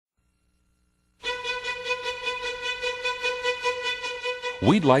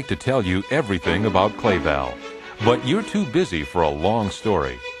We'd like to tell you everything about Claval, but you're too busy for a long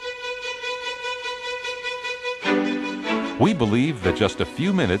story. We believe that just a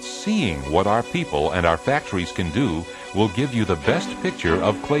few minutes seeing what our people and our factories can do will give you the best picture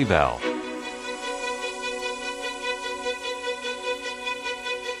of Claval.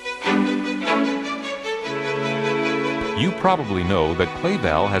 You probably know that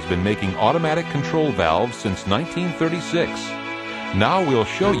Claval has been making automatic control valves since 1936. Now we'll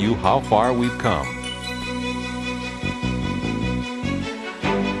show you how far we've come.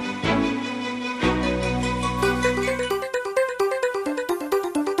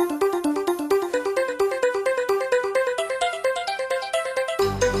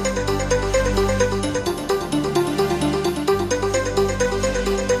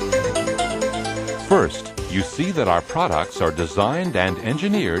 First, you see that our products are designed and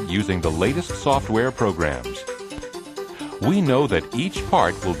engineered using the latest software programs. We know that each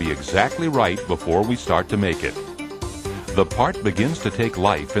part will be exactly right before we start to make it. The part begins to take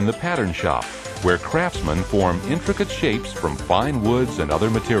life in the pattern shop, where craftsmen form intricate shapes from fine woods and other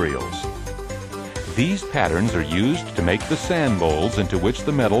materials. These patterns are used to make the sand molds into which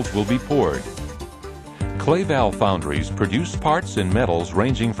the metals will be poured. Claval foundries produce parts in metals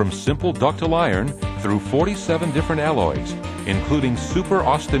ranging from simple ductile iron through 47 different alloys, including super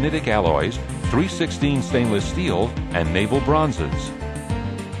austenitic alloys, 316 stainless steel, and naval bronzes.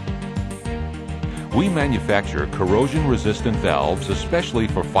 We manufacture corrosion-resistant valves especially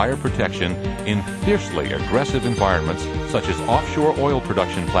for fire protection in fiercely aggressive environments such as offshore oil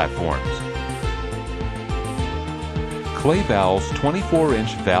production platforms. Claval's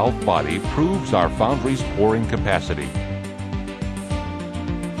 24-inch valve body proves our foundry's pouring capacity.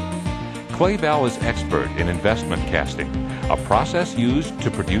 Claval is expert in investment casting, a process used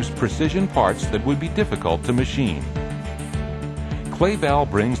to produce precision parts that would be difficult to machine. Claval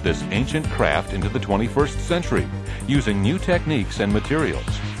brings this ancient craft into the 21st century, using new techniques and materials.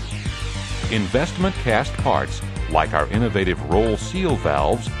 Investment cast parts, like our innovative roll seal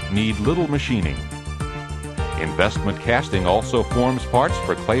valves, need little machining. Investment casting also forms parts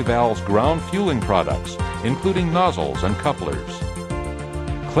for Claval's ground fueling products, including nozzles and couplers.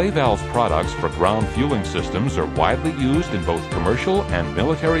 Claval's products for ground fueling systems are widely used in both commercial and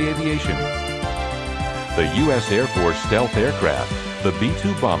military aviation. The U.S. Air Force stealth aircraft, the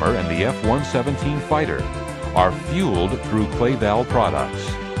B-2 bomber and the F-117 fighter, are fueled through Claval products.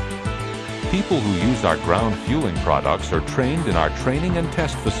 People who use our ground fueling products are trained in our training and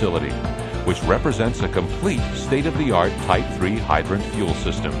test facility, which represents a complete state-of-the-art Type 3 hydrant fuel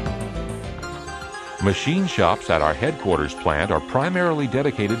system. Machine shops at our headquarters plant are primarily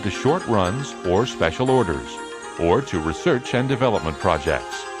dedicated to short runs or special orders, or to research and development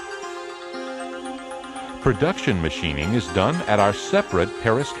projects. Production machining is done at our separate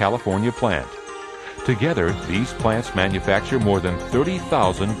Paris, California plant. Together, these plants manufacture more than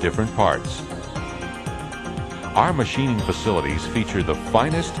 30,000 different parts. Our machining facilities feature the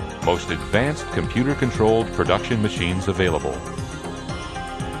finest, most advanced computer-controlled production machines available.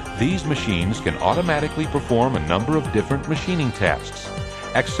 These machines can automatically perform a number of different machining tasks,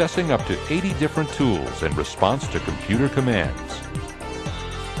 accessing up to 80 different tools in response to computer commands.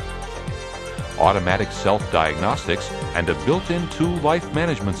 Automatic self-diagnostics and a built-in tool life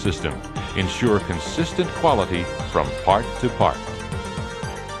management system ensure consistent quality from part to part.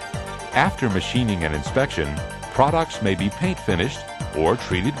 After machining and inspection, products may be paint finished or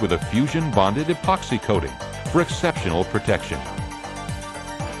treated with a fusion-bonded epoxy coating for exceptional protection.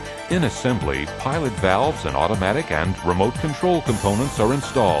 In assembly, pilot valves and automatic and remote control components are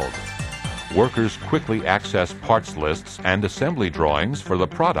installed. Workers quickly access parts lists and assembly drawings for the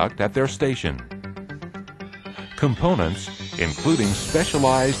product at their station. Components, including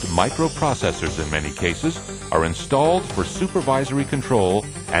specialized microprocessors in many cases, are installed for supervisory control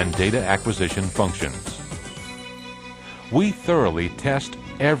and data acquisition functions. We thoroughly test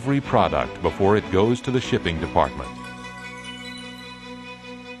every product before it goes to the shipping department.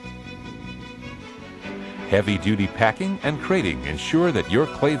 Heavy-duty packing and crating ensure that your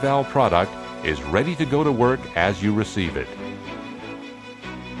Claval product is ready to go to work as you receive it.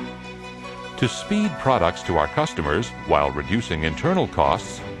 To speed products to our customers while reducing internal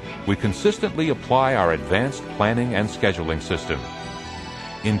costs, we consistently apply our advanced planning and scheduling system.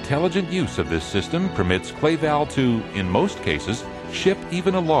 Intelligent use of this system permits Claval to, in most cases, ship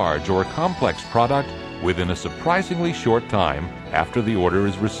even a large or complex product within a surprisingly short time after the order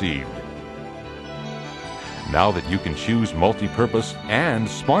is received. Now that you can choose multi-purpose and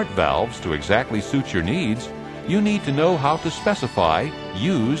smart valves to exactly suit your needs, you need to know how to specify,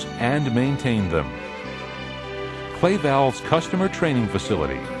 use, and maintain them. Claval's customer training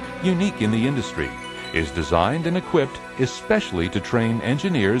facility, unique in the industry, is designed and equipped especially to train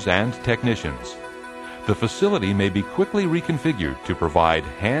engineers and technicians. The facility may be quickly reconfigured to provide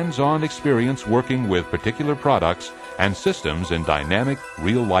hands-on experience working with particular products and systems in dynamic,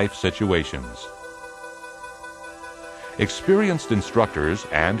 real-life situations. Experienced instructors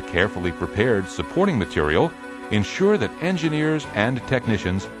and carefully prepared supporting material ensure that engineers and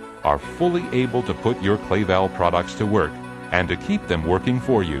technicians are fully able to put your Claval products to work and to keep them working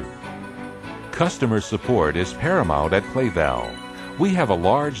for you. Customer support is paramount at Claval. We have a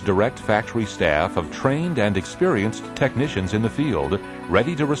large direct factory staff of trained and experienced technicians in the field,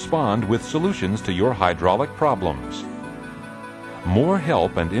 ready to respond with solutions to your hydraulic problems. More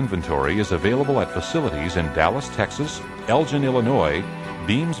help and inventory is available at facilities in Dallas, Texas, Elgin, Illinois,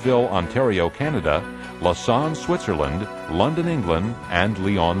 Beamsville, Ontario, Canada, Lausanne, Switzerland, London, England, and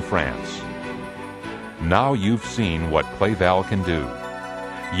Lyon, France. Now you've seen what Claval can do.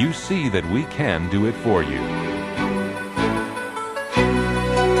 You see that we can do it for you.